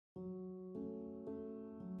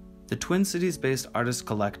The Twin Cities-based artist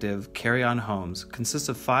collective CarryOn Homes consists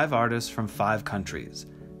of 5 artists from 5 countries: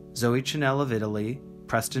 Zoe Cinel of Italy,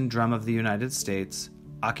 Preston Drum of the United States,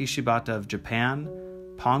 Aki Shibata of Japan,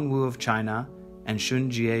 Peng Wu of China, and Shun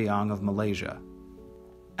Jie Yong of Malaysia.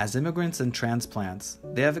 As immigrants and transplants,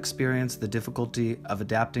 they have experienced the difficulty of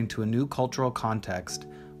adapting to a new cultural context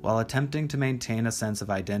while attempting to maintain a sense of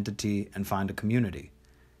identity and find a community.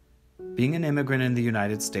 Being an immigrant in the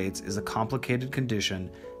United States is a complicated condition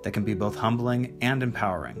that can be both humbling and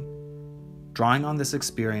empowering. Drawing on this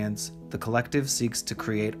experience, the collective seeks to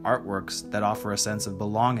create artworks that offer a sense of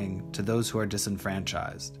belonging to those who are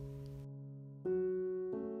disenfranchised.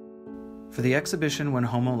 For the exhibition When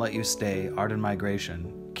Home Won't Let You Stay, Art and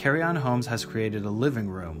Migration, CarryOn Homes has created a living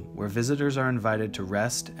room where visitors are invited to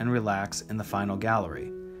rest and relax in the final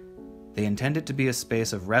gallery. They intend it to be a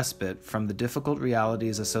space of respite from the difficult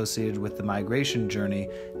realities associated with the migration journey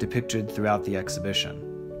depicted throughout the exhibition.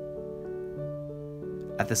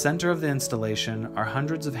 At the center of the installation are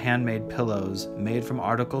hundreds of handmade pillows made from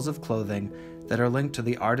articles of clothing that are linked to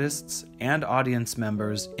the artists' and audience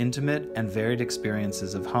members' intimate and varied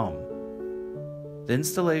experiences of home. The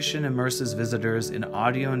installation immerses visitors in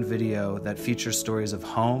audio and video that feature stories of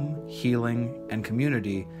home, healing, and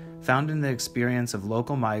community found in the experience of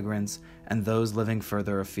local migrants and those living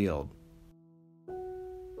further afield.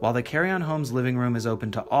 While the CarryOn Homes living room is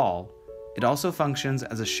open to all, it also functions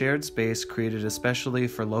as a shared space created especially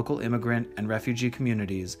for local immigrant and refugee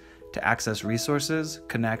communities to access resources,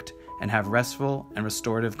 connect, and have restful and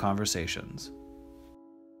restorative conversations.